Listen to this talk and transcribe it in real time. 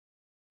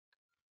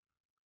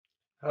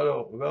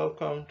Hello,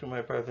 welcome to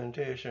my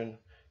presentation,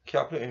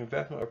 Capital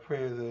Investment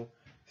Appraisal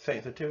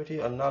Sensitivity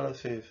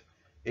Analysis,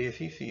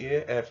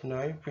 ACCA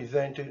F9,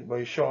 presented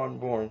by Sean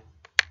Bourne.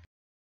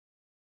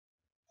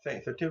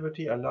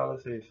 Sensitivity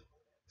Analysis.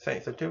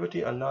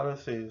 Sensitivity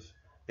analysis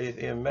is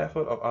a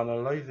method of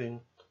analyzing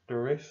the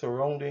risk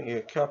surrounding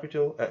a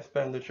capital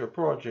expenditure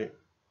project.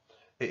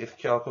 It is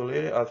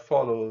calculated as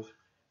follows: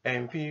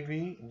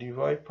 NPV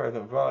divide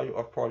present value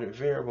of project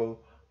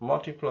variable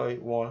multiply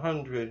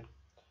 100.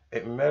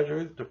 It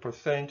measures the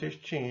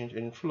percentage change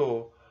in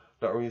flow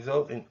that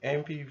results in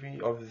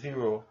NPV of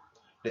 0.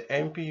 The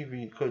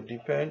NPV could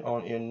depend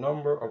on a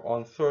number of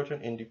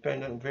uncertain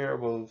independent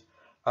variables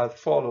as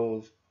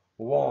follows: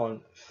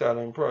 1.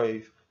 Selling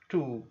price,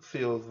 2.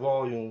 Sales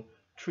volume,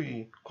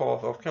 3.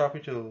 Cost of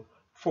capital,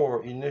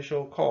 4.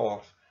 Initial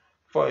cost,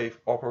 5.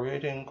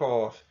 Operating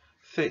costs,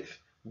 6.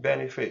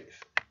 Benefits.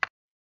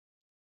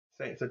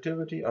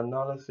 Sensitivity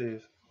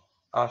analysis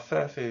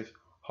assesses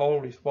how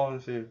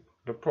responsive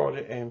the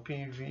project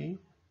NPV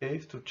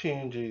is to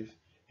changes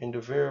in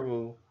the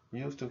variable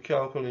used to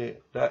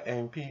calculate that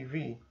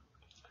NPV.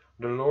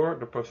 The lower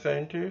the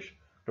percentage,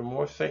 the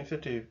more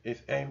sensitive is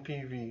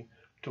NPV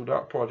to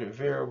that project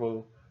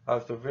variable,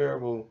 as the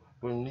variable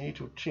will need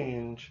to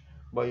change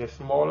by a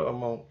smaller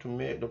amount to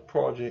make the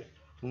project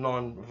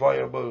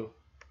non-viable.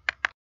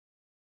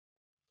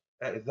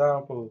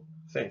 Example: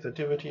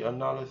 sensitivity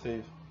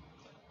analysis.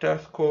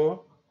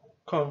 Tesco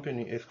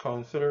Company is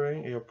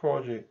considering a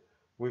project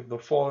with the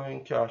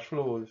following cash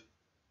flows: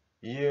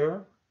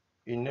 year,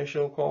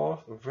 initial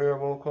cost,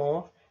 variable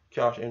cost,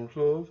 cash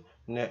inflows,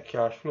 net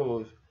cash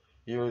flows.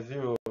 Year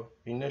 0,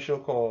 initial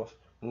cost,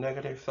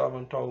 negative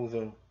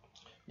 7,000.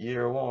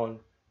 Year 1,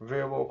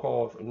 variable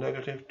cost,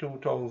 negative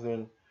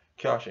 2,000.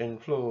 Cash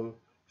inflow,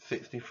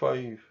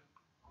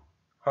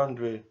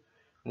 6,500.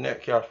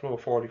 Net cash flow,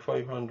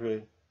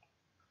 4,500.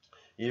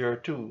 Year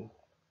 2,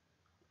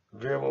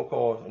 variable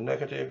cost,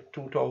 negative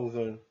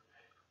 2,000.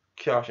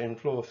 Cash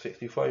inflow,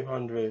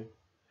 6,500.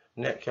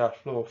 Net cash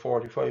flow,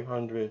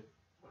 4,500.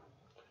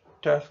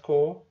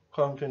 Tesco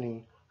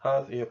Company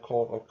has a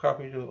cost of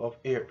capital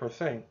of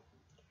 8%.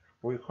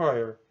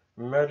 Require: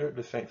 measure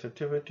the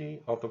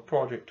sensitivity of the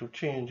project to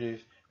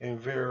changes in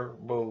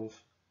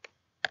variables.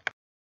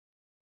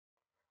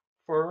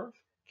 First,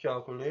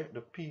 calculate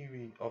the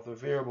PV of the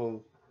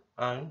variables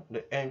and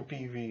the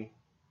NPV.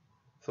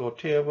 So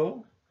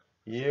table: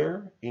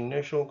 year,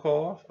 initial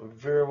cost,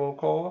 variable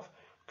cost,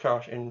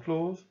 cash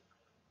inflows,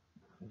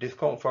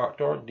 discount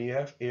factor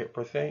DF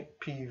 8%,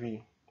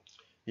 PV.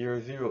 Year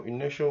 0,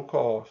 initial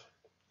cost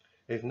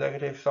is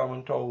negative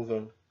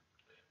 7,000.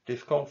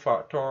 Discount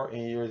factor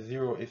in year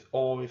 0 is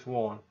always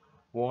 1.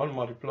 1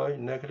 multiply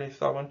negative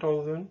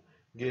 7,000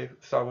 give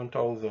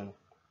 7,000.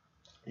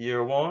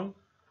 Year 1,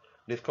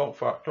 discount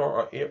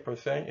factor at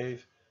 8%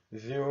 is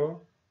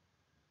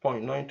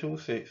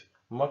 0.926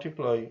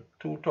 multiply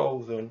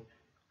 2,000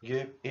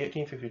 give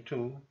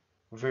 1852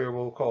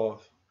 variable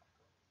cost.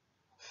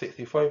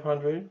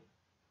 6,500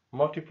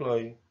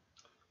 multiply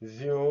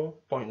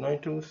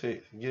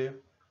 0.926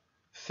 give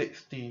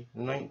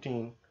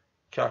 6019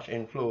 cash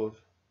inflows.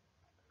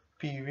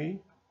 PV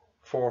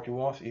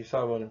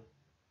 4167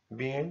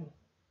 being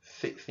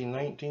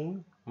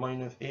 6019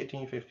 minus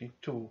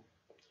 1852.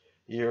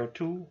 Year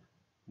 2,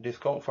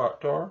 discount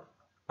factor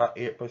at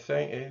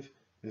 8% is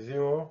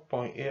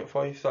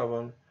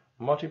 0.857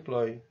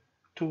 multiply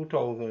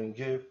 2000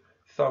 give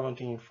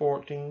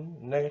 1714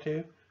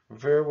 negative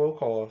variable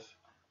cost.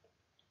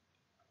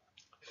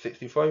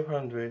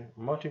 6500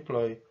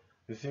 multiply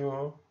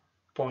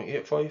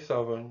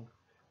 0.857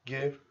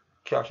 give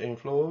cash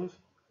inflows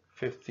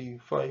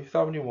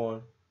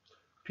 5571.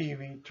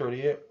 PV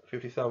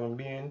 3857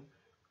 being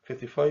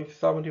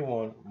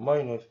 5571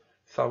 minus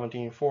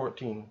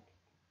 1714.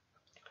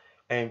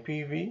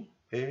 NPV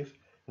is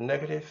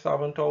negative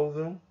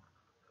 7,000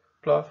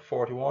 plus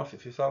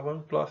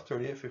 4167 plus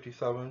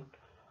 3857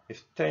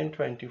 is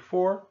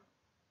 1024.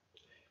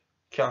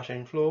 Cash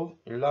inflows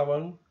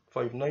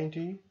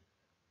 11,590.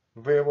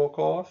 Variable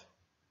cost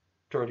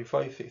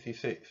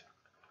 3566.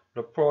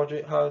 The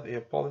project has a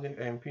positive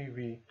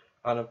NPV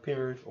and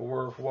appears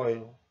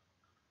worthwhile.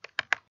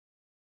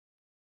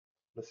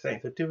 The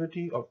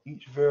sensitivity of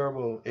each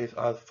variable is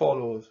as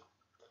follows: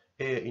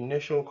 A.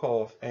 Initial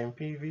cost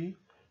NPV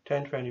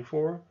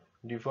 1024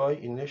 divide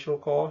initial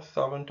cost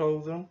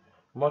 7,000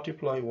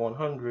 multiply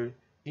 100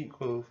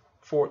 equals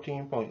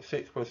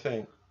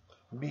 14.6%.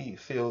 B.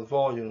 Sales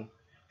volume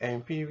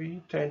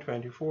NPV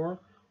 1024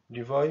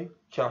 divide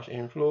cash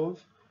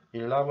inflows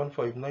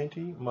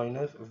 11,590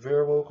 minus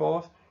variable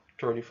cost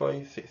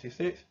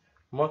 3566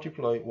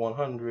 multiply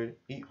 100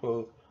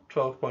 equals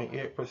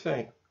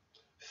 12.8%.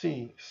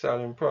 C.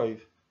 Selling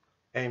price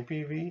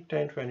NPV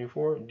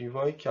 1024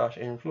 divide cash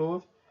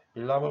inflows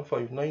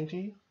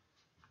 11,590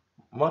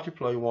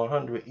 multiply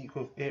 100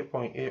 equals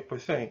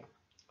 8.8%.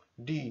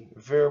 D.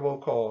 Variable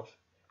cost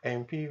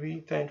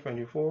NPV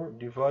 1024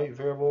 divide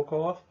variable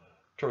cost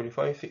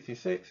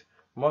 3566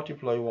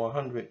 multiply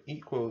 100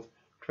 equals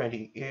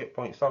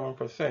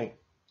 28.7%.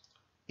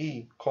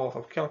 E. Cost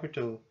of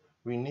capital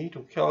we need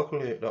to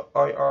calculate the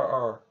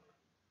IRR.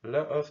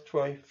 Let us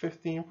try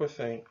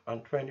 15%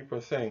 and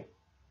 20%.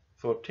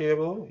 So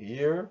table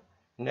year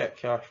net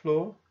cash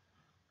flow,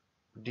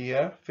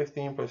 DF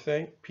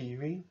 15%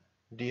 PV,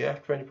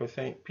 DF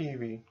 20%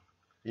 PV.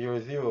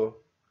 Year 0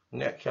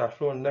 net cash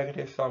flow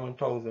negative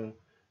 7,000.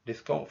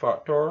 Discount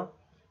factor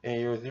in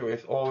year 0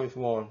 is always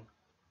 1.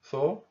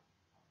 So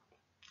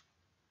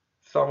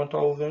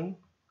 7,000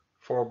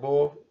 for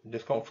both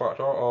discount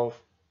factor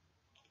of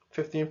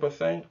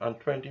 15% and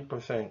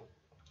 20%.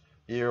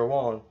 Year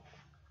 1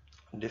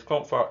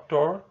 discount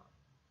factor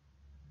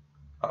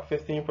at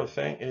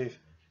 15% is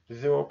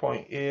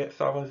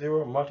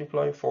 0.870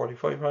 multiply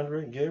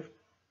 4,500 give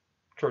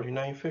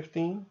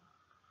 3915.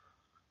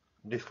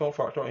 Discount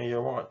factor in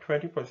year 1 at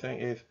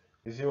 20% is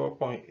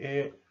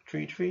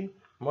 0.833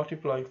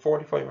 multiply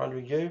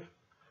 4,500 give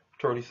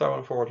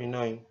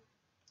 3749.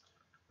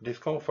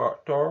 Discount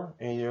factor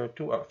in year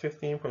 2 at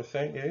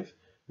 15% is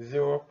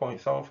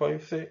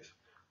 0.756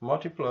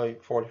 multiply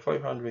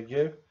 4,500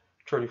 give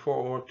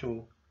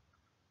 3402.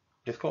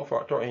 Discount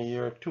factor in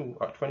year 2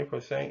 at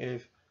 20%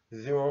 is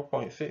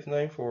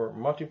 0.694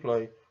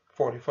 multiply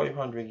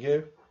 4,500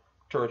 give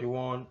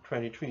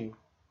 3123.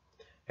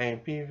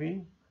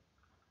 NPV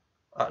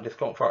at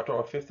discount factor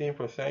of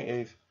 15%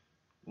 is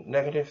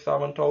negative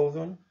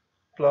 7,000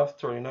 plus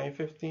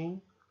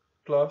 3915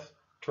 plus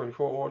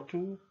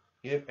 3402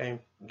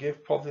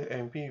 give positive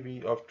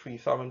NPV of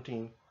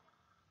 317.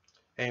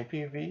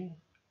 NPV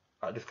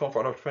at discount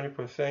factor of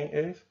 20%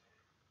 is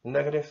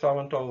negative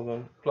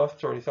 7,000 plus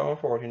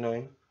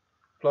 3749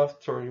 plus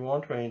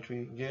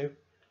 3123 give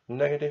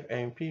negative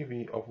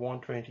NPV of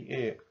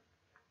 128.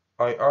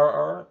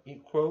 IRR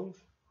equals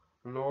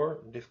lower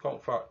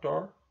discount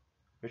factor,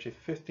 which is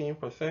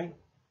 15%,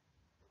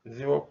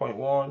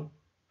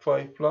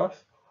 0.15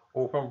 plus,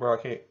 open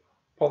bracket,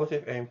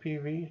 positive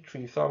NPV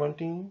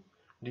 317,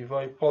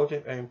 divide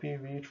positive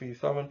NPV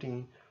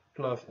 317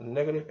 plus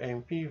negative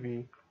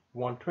NPV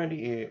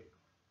 128,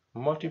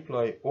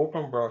 multiply,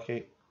 open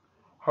bracket,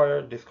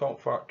 higher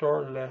discount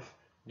factor less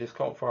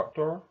discount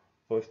factor,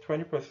 so it's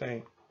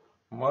 20%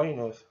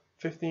 minus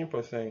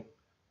 15%,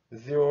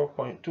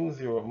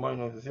 0.20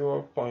 minus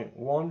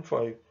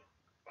 0.15,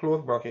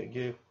 close bracket,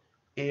 give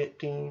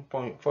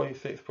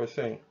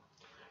 18.56%.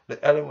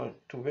 The element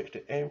to which the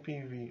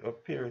NPV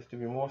appears to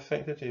be more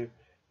sensitive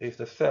is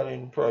the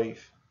selling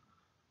price.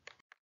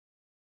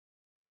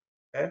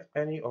 If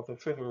any of the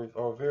figures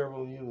or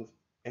variables used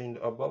in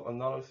the above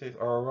analysis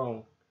are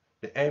wrong,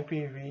 the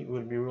NPV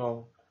will be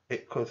wrong.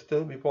 It could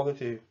still be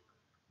positive,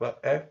 but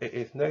if it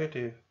is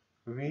negative,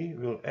 we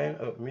will end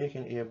up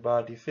making a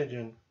bad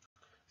decision.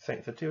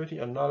 Sensitivity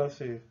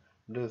analysis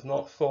does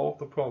not solve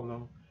the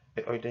problem.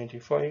 It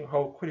identifies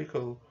how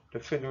critical the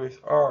figures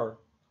are.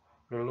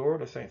 The lower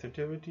the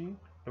sensitivity,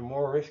 the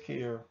more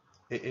riskier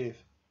it is.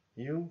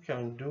 You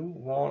can do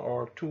one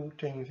or two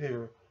things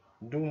here.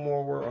 Do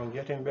more work on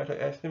getting better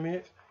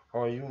estimates,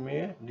 or you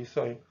may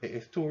decide it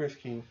is too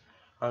risky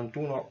and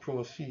do not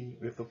proceed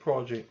with the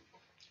project.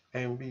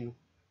 And B,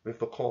 with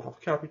the cost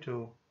of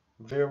capital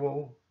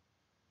variable,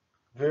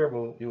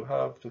 you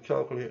have to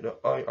calculate the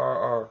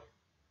IRR.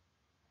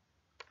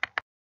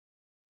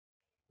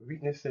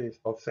 Weaknesses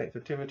of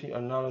sensitivity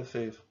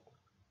analysis.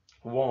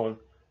 1.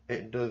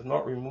 It does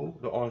not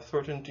remove the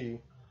uncertainty.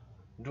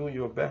 Do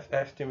your best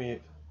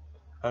estimate,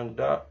 and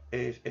that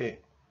is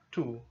it.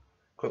 2.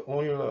 Could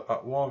only look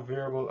at one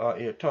variable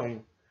at a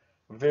time.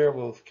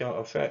 Variables can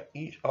affect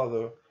each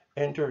other,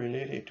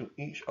 interrelated to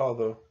each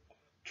other.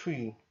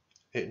 3.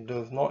 It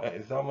does not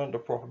examine the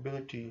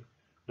probability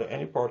that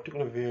any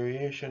particular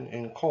variation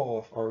in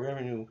cost or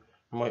revenue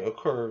might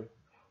occur.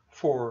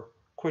 4.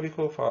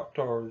 Critical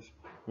factors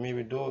may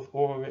be those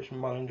over which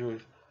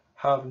managers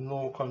have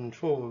no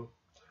control.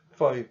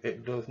 5.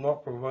 It does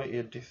not provide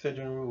a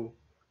decision rule.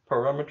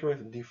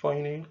 Parameters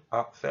defining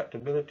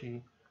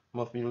acceptability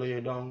must be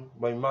laid down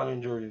by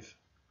managers.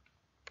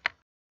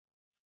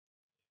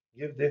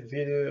 Give this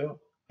video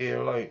a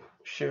like,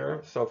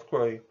 share,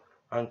 subscribe,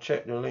 and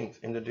check the links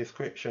in the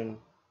description.